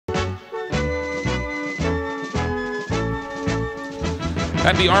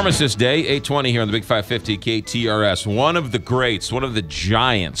Happy Armistice Day, 8:20 here on the Big 550 KTRS. One of the greats, one of the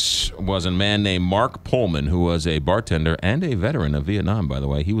giants was a man named Mark Pullman, who was a bartender and a veteran of Vietnam, by the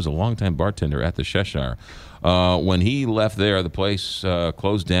way. He was a longtime bartender at the Cheshire. When he left there, the place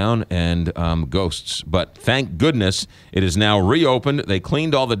closed down and ghosts. But thank goodness it is now reopened. They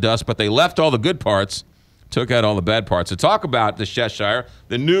cleaned all the dust, but they left all the good parts. Took out all the bad parts. To talk about the Cheshire,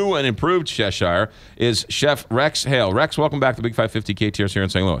 the new and improved Cheshire, is Chef Rex Hale. Rex, welcome back to Big 550 KTRS here in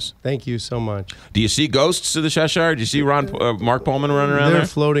St. Louis. Thank you so much. Do you see ghosts of the Cheshire? Do you see Mark Pullman running around there? They're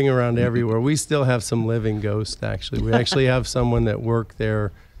floating around everywhere. We still have some living ghosts, actually. We actually have someone that worked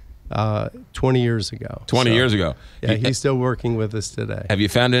there 20 years ago. 20 years ago. Yeah, he's still working with us today. Have you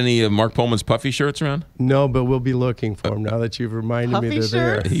found any of Mark Pullman's puffy shirts around? No, but we'll be looking for him now that you've reminded me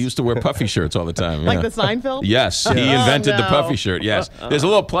they're there. He used to wear puffy shirts all the time. Like the Seinfeld? Yes, he invented the puffy shirt. Yes, there's a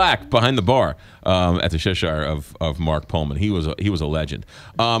little plaque behind the bar at the Cheshire of Mark Pullman. He was a legend.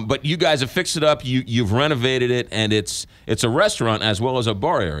 But you guys have fixed it up. You've renovated it, and it's a restaurant as well as a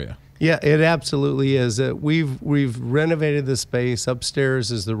bar area. Yeah, it absolutely is. We've renovated the space.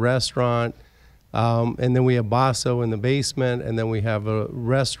 Upstairs is the restaurant, and then we have Basso in the basement, and then we have a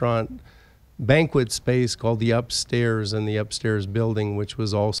restaurant banquet space called the Upstairs in the upstairs building, which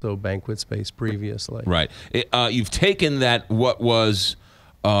was also banquet space previously. Right. You've taken that what was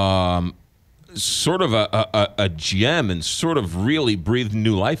sort of a gem and sort of really breathed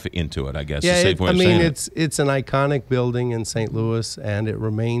new life into it, I guess. Yeah, I mean, it's an iconic building in St. Louis, and it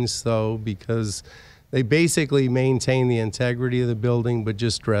remains so because they basically maintained the integrity of the building, but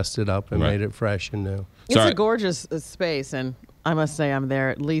just dressed it up and made it fresh and new. It's a gorgeous space, and I must say I'm there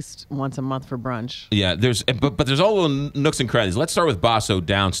at least once a month for brunch. Yeah, but there's all little nooks and crannies. Let's start with Basso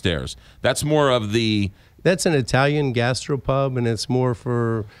downstairs. That's more of the... That's an Italian gastropub, and it's more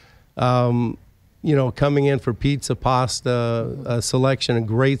for... coming in for pizza, pasta, a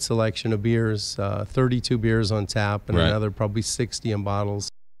great selection of beers, 32 beers on tap, and another probably 60 in bottles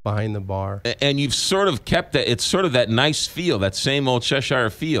behind the bar. And you've sort of kept that, it's sort of that nice feel, that same old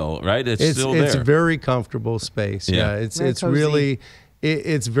Cheshire feel, right? It's still there. It's a very comfortable space. Yeah, it's cozy. Really,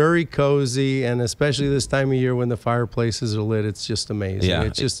 it's very cozy, and especially this time of year when the fireplaces are lit, it's just amazing. Yeah.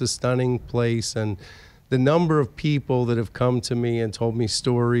 It's just a stunning place, and the number of people that have come to me and told me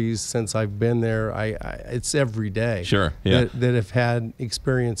stories since I've been there, it's every day. Sure, yeah. That have had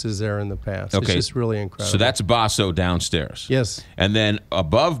experiences there in the past. Okay. It's just really incredible. So that's Basso downstairs. Yes. And then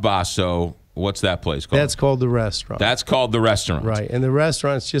above Basso, what's that place called? That's called the restaurant. That's called the restaurant. Right, and the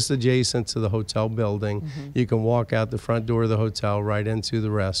restaurant's just adjacent to the hotel building. Mm-hmm. You can walk out the front door of the hotel right into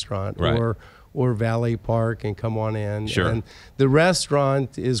the restaurant, or Valley Park and come on in. Sure. And the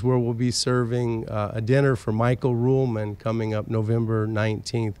restaurant is where we'll be serving a dinner for Michael Ruhlman coming up November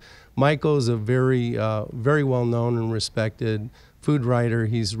 19th. Michael is a very well-known and respected food writer.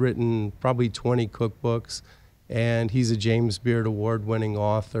 He's written probably 20 cookbooks, and he's a James Beard Award-winning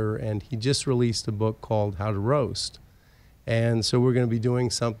author, and he just released a book called How to Roast. And so we're going to be doing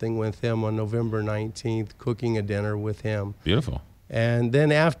something with him on November 19th, cooking a dinner with him. Beautiful. And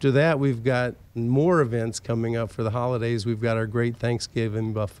then after that, we've got more events coming up for the holidays. We've got our great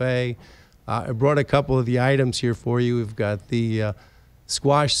Thanksgiving buffet. I brought a couple of the items here for you. We've got the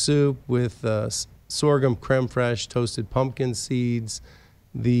squash soup with sorghum creme fraiche, toasted pumpkin seeds,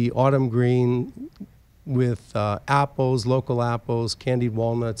 the autumn green with apples, local apples, candied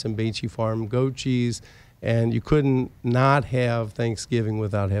walnuts, and Beachy Farm goat cheese. And you couldn't not have Thanksgiving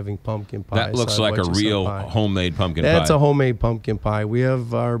without having pumpkin pie. That looks like a real homemade pumpkin pie. That's a homemade pumpkin pie. We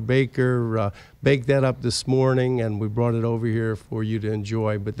have our baker baked that up this morning, and we brought it over here for you to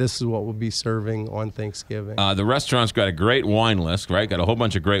enjoy. But this is what we'll be serving on Thanksgiving. The restaurant's got a great wine list, right? Got a whole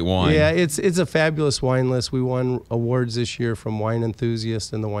bunch of great wine. Yeah, it's a fabulous wine list. We won awards this year from Wine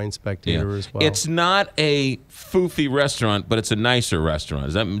Enthusiast and the Wine Spectator as well. It's not a foofy restaurant, but it's a nicer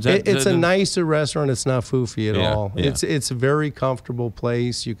restaurant. It's a nicer restaurant. It's not foofy at all. Yeah. It's a very comfortable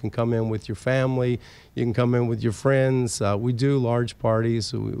place. You can come in with your family. You can come in with your friends. We do large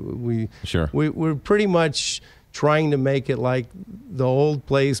parties. We're pretty much trying to make it like the old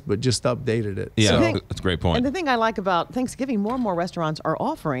place, but just updated it. Yeah, that's a great point. And the thing I like about Thanksgiving, more and more restaurants are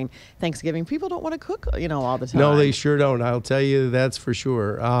offering Thanksgiving. People don't want to cook, all the time. No, they sure don't. I'll tell you that's for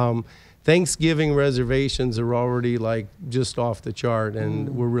sure. Thanksgiving reservations are already like just off the chart, and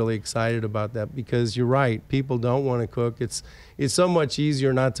we're really excited about that because you're right. People don't want to cook. It's so much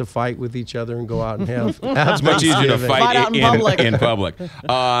easier not to fight with each other and go out and have. It's much easier to fight in public.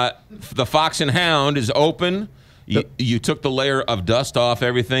 The Fox and Hound is open. You took the layer of dust off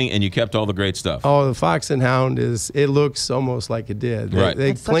everything, and you kept all the great stuff. Oh, the Fox and Hound it looks almost like it did. Right.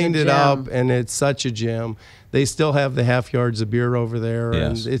 They It's such a cleaned it gem. up, and it's such a gem. They still have the half yards of beer over there,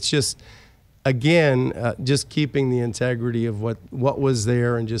 Yes. and it's just, again, just keeping the integrity of what was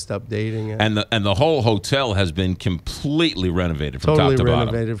there and just updating it. And the whole hotel has been completely renovated from Totally top to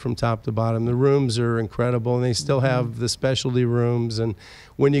renovated bottom. from top to bottom. The rooms are incredible, and they still have the specialty rooms. And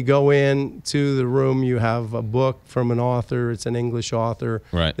when you go in to the room, you have a book from an author. It's an English author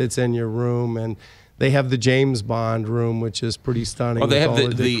Right. that's in your room, and they have the James Bond room, which is pretty stunning. Oh, they with have all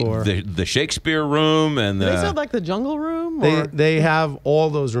the decor. the Shakespeare room and Do they still the. have like the jungle room? They have all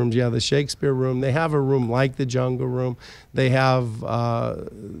those rooms. Yeah, the Shakespeare room. They have a room like the Jungle Room. They have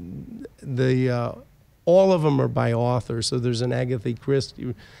all of them are by author. So there's an Agatha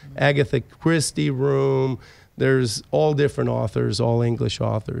Christie room. There's all different authors, all English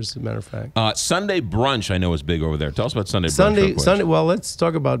authors, as a matter of fact. Sunday brunch, I know, is big over there. Tell us about Sunday brunch. real quick. Sunday. Well, let's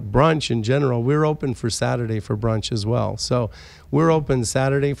talk about brunch in general. We're open for Saturday for brunch as well. So we're open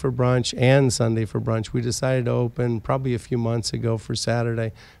Saturday for brunch and Sunday for brunch. We decided to open probably a few months ago for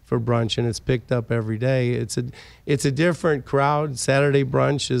Saturday for brunch, and it's picked up every day. It's a different crowd. Saturday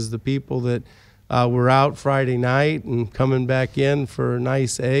brunch is the people that were out Friday night and coming back in for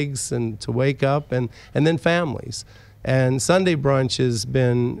nice eggs and to wake up, and then families. And Sunday brunch has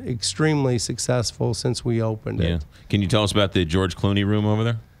been extremely successful since we opened it. Yeah. Can you tell us about the George Clooney room over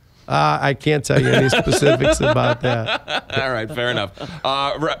there? I can't tell you any specifics about that. All right, fair enough.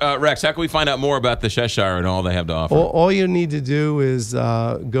 Rex, how can we find out more about the Cheshire and all they have to offer? All you need to do is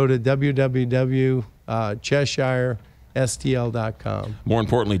go to www.CheshireSTL.com. More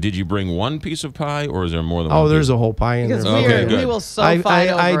importantly, did you bring one piece of pie, or is there more than Oh, one? there's piece? a whole pie in Because there. Okay, good. we will so I fight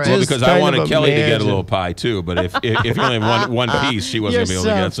over it. just Well, because I kind wanted of Kelly to get a imagine- little pie too, but if you only have one piece, she wasn't You're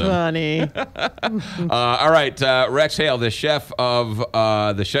going to be able so to get some. funny. All right, Rex Hale, the chef of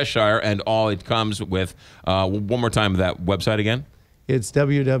the Cheshire, and all it comes with. One more time, that website again. It's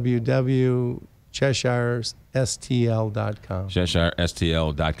www.CheshireSTL.com.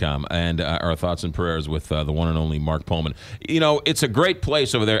 CheshireSTL.com. And our thoughts and prayers with the one and only Mark Pullman. You know, it's a great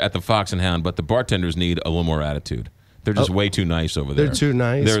place over there at the Fox and Hound, but the bartenders need a little more attitude. They're just way too nice over there. They're too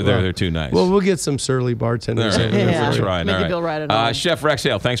nice. They're too nice. Well, we'll get some surly bartenders. All right, in there Yeah. that's for you. right. Make All you right. feel right at home. Chef Rex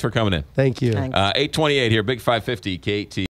Hale, thanks for coming in. Thank you. Thanks. 828 here, Big 550 KT.